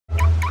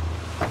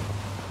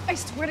I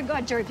swear to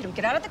God, Jerry, if you don't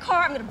get out of the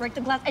car, I'm gonna break the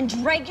glass and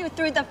drag you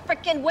through the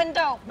frickin'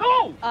 window.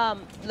 No!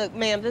 Look,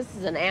 ma'am, this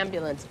is an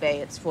ambulance bay.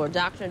 It's for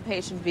doctor and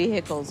patient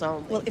vehicles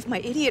only. Well, if my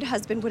idiot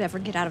husband would ever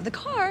get out of the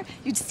car,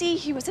 you'd see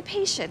he was a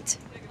patient.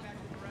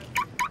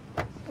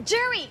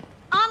 Jerry,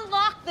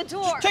 unlock the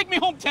door. Take me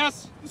home,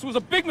 Tess. This was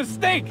a big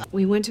mistake.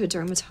 We went to a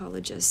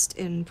dermatologist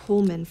in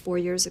Pullman 4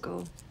 years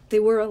ago. They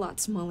were a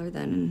lot smaller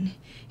then, and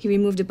he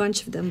removed a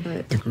bunch of them,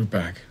 but... They grew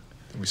back.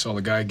 Then we saw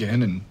the guy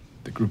again, and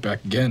they grew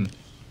back again.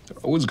 They're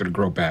always gonna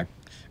grow back.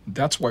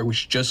 That's why we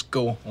should just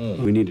go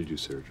home. We need to do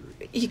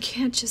surgery. You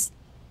can't just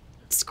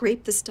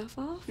scrape the stuff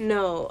off?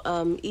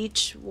 No,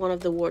 each one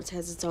of the warts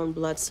has its own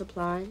blood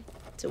supply,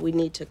 so we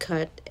need to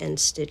cut and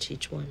stitch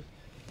each one.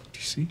 Do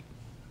you see?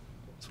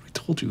 That's what I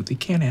told you. They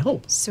can't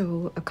help.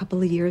 So a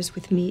couple of years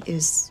with me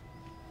is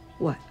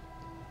what?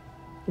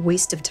 A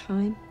waste of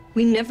time?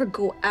 We never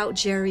go out,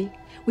 Jerry.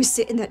 We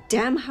sit in that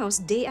damn house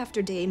day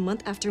after day,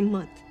 month after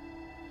month.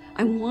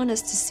 I want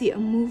us to see a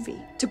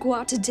movie, to go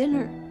out to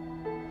dinner.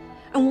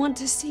 I want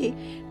to see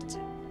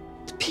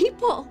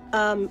people.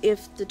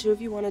 If the two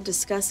of you want to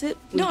discuss it,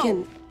 we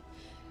can...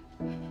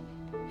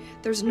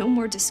 There's no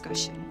more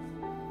discussion.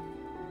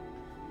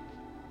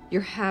 You're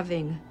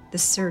having the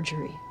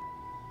surgery.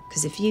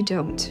 Because if you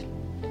don't,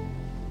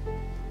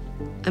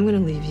 I'm gonna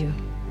leave you.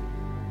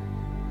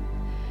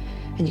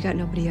 And you got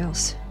nobody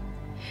else.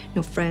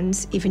 No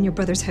friends, even your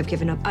brothers have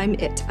given up. I'm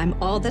it. I'm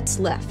all that's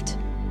left.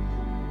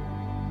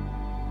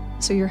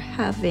 So you're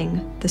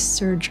having the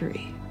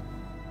surgery.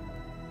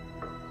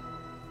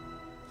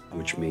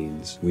 Which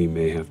means we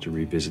may have to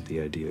revisit the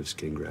idea of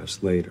skin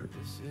grafts later.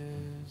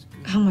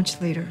 How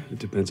much later? It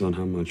depends on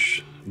how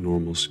much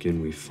normal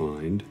skin we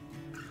find.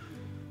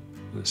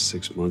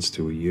 6 months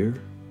to a year.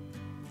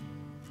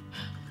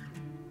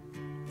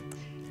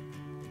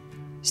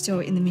 So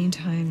in the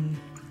meantime,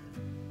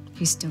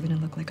 he's still gonna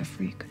look like a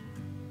freak.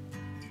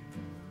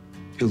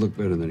 He'll look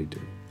better than he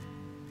did.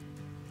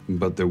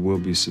 But there will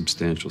be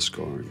substantial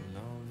scarring.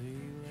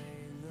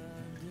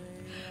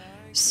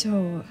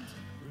 So,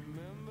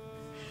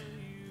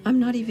 I'm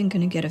not even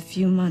gonna get a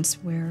few months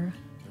where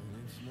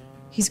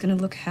he's gonna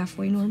look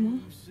halfway normal?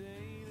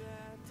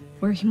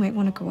 Where he might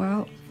want to go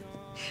out?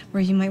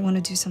 Where he might want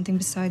to do something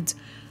besides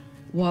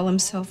wall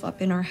himself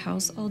up in our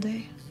house all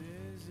day?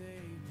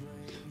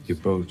 You're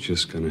both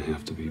just gonna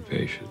have to be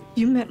patient.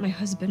 You met my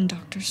husband,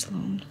 Dr.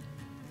 Sloan.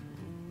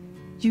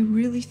 You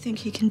really think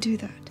he can do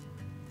that?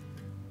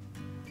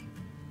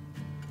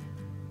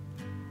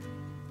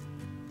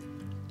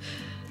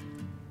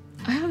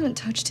 I haven't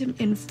touched him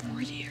in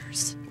 4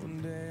 years.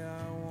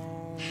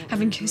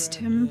 Haven't kissed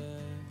him.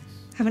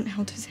 Haven't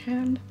held his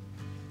hand.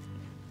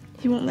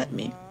 He won't let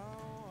me.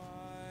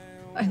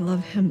 I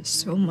love him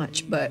so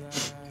much,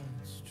 but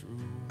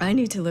I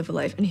need to live a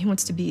life, and he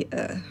wants to be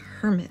a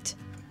hermit.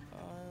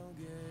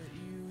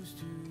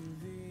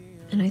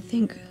 And I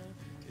think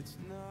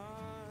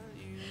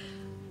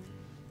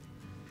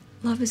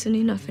love isn't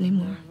enough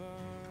anymore.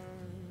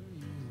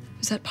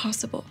 Is that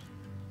possible?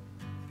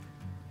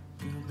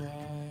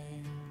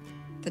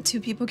 That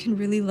two people can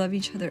really love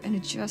each other and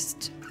it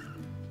just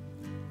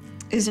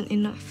isn't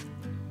enough.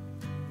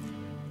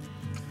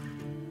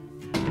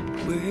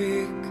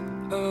 Wake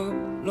up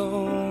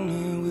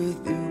lonely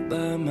with you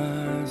by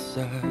my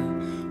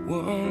side.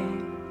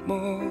 One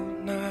more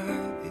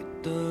night,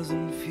 it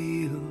doesn't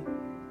feel.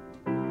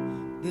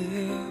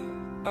 There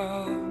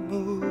are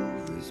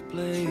movies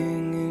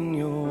playing in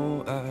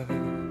your eyes.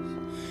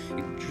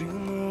 You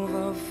dream of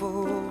our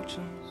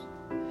fortunes,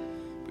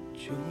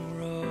 but you're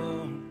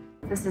wrong.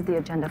 This is the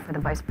agenda for the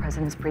Vice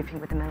President's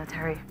briefing with the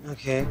military.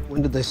 Okay,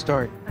 when did they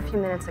start? A few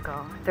minutes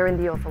ago. They're in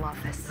the Oval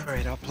Office. All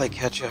right, I'll play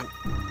catch up.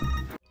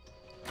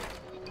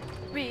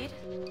 Reed,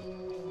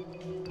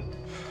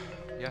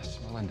 Yes,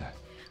 Melinda.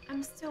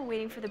 I'm still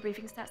waiting for the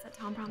briefing stats that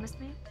Tom promised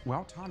me.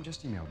 Well, Tom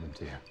just emailed them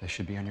to you. They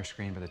should be on your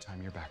screen by the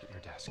time you're back at your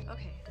desk.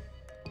 Okay.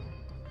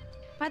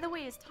 By the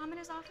way, is Tom in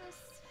his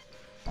office?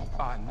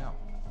 No.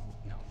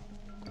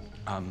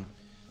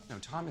 No,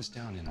 Tom is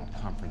down in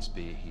Conference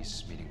B.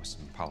 He's meeting with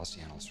some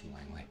policy analysts from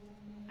Langley.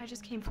 I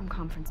just came from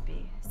Conference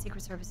B.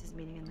 Secret Services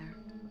meeting in there.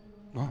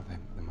 Well,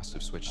 they must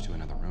have switched to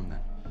another room then.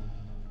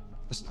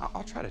 Listen,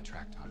 I'll try to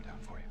track Tom down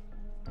for you.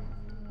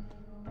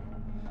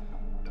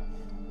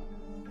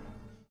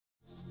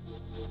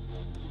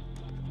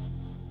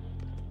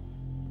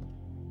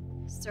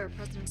 Sir,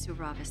 President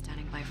Suvorov is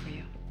standing by for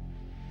you.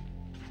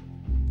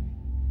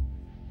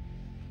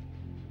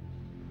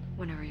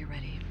 Whenever you're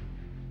ready.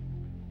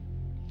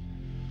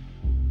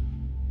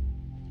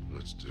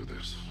 Let's do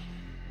this.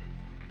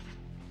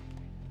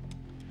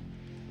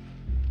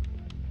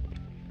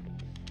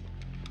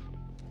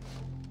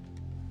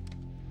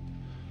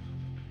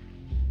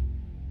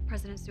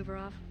 President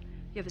Suvorov,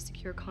 you have a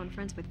secure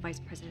conference with Vice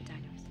President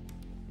Daniels.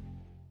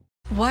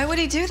 Why would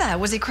he do that?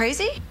 Was he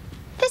crazy?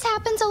 This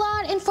happens a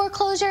lot in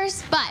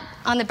foreclosures, but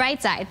on the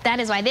bright side, that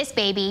is why this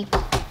baby,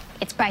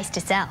 it's priced to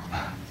sell.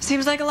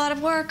 Seems like a lot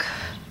of work.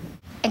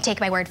 And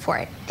take my word for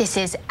it, this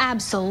is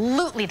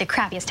absolutely the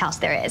crappiest house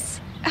there is.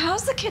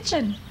 How's the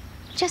kitchen?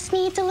 Just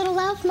needs a little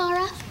love,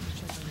 Mara.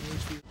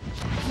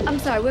 I'm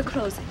sorry, we're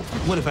closing.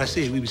 What if I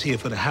said we was here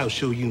for the house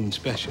show union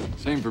special?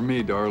 Same for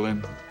me,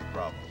 darling.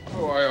 Problem.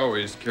 Oh, I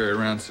always carry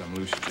around some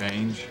loose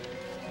change.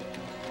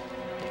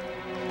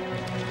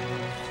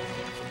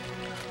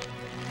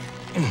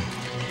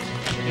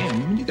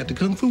 Damn, you got the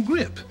kung fu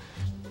grip.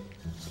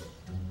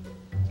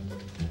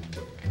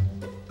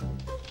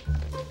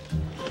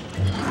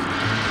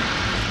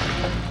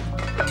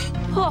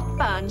 Pork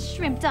buns,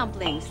 shrimp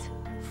dumplings,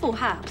 full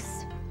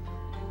house.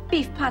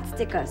 Beef pot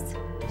stickers,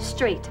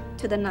 straight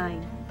to the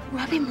 9.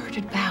 Robbie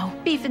murdered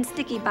Bao. Beef and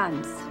sticky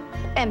buns.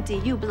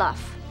 Empty, you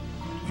bluff.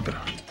 You better.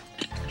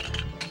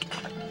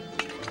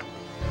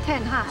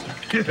 10 high.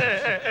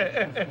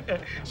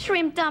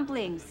 Shrimp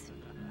dumplings,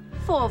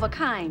 4 of a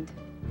kind.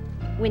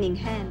 Winning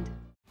hand.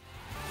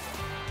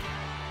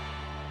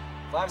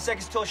 5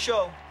 seconds till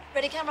show.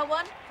 Ready, camera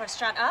 1? First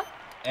shot up.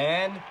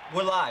 And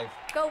we're live.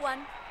 Go 1.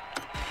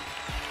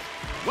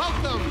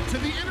 Welcome to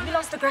the internet. We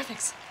lost the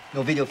graphics.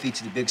 No video feed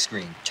to the big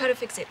screen. Try to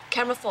fix it.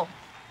 Camera 4.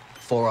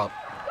 4 up.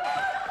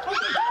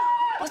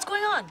 What's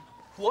going on?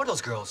 Who are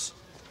those girls?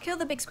 Kill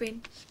the big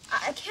screen.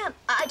 I can't.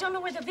 I don't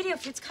know where the video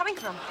feed's coming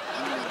from.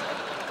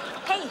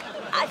 Hey,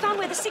 I found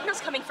where the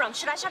signal's coming from.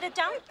 Should I shut it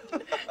down?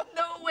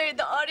 No way,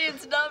 the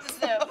audience loves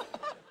them.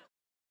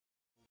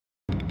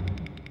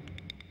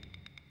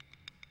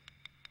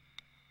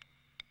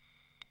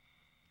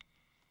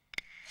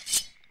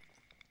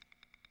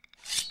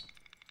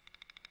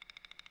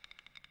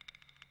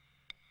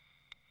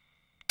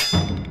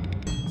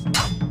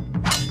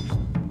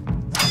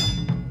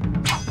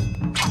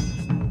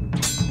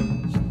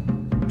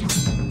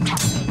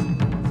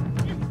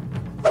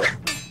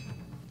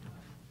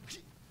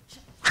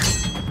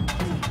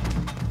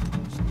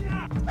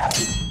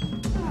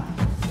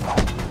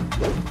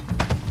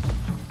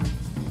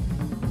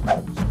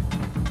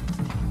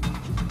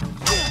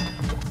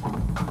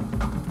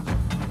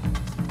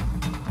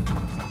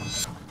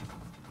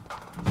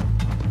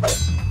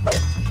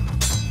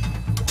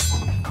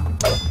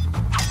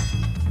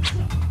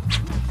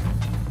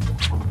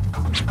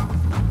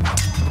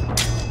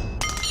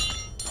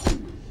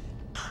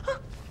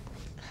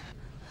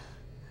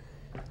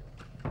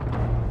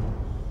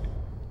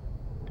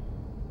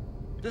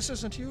 This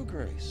isn't you,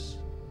 Grace.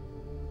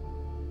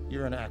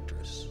 You're an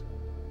actress,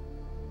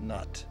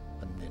 not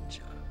a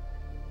ninja.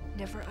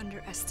 Never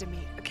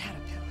underestimate a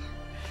caterpillar.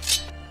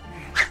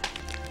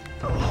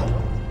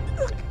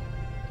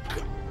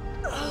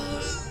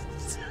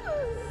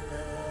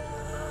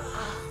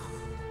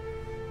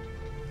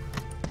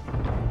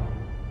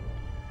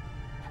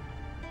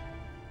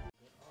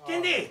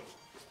 Candy!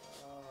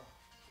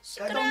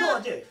 시끄러워.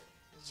 어제?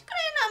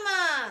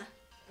 시끄러워나마.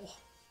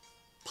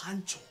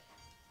 반초.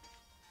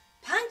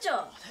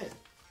 반쪽.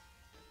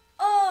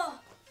 Oh,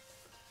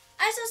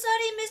 I'm so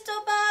sorry, Mr.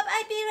 Bob.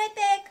 I'll be right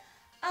back.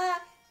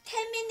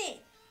 10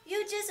 minutes.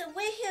 You just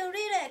wait here,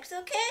 relax,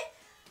 okay?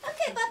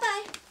 Okay,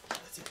 bye-bye.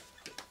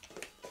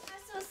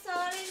 I'm so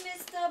sorry,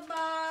 Mr.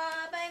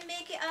 Bob. I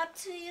make it up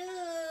to you.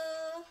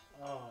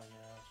 Oh,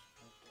 yes.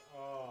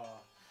 Oh.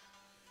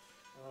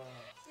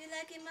 You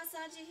like a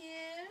massage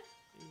here?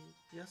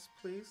 Yes,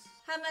 please.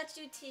 How much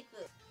you tip?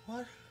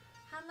 What?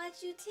 How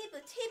much you tip?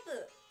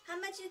 Tip. How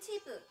much you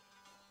tip?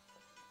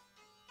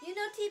 You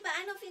know tip,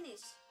 I know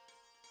finish.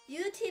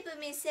 You tip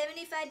me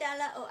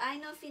 $75 or I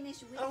know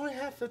finish with. I only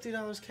have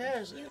 $50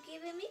 cash. You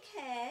giving me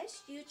cash,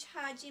 you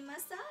charging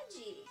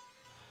massage.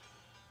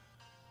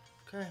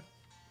 Okay.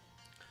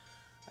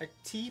 I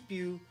tip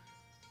you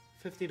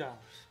 $50.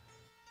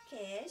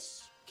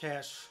 Cash.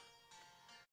 Cash.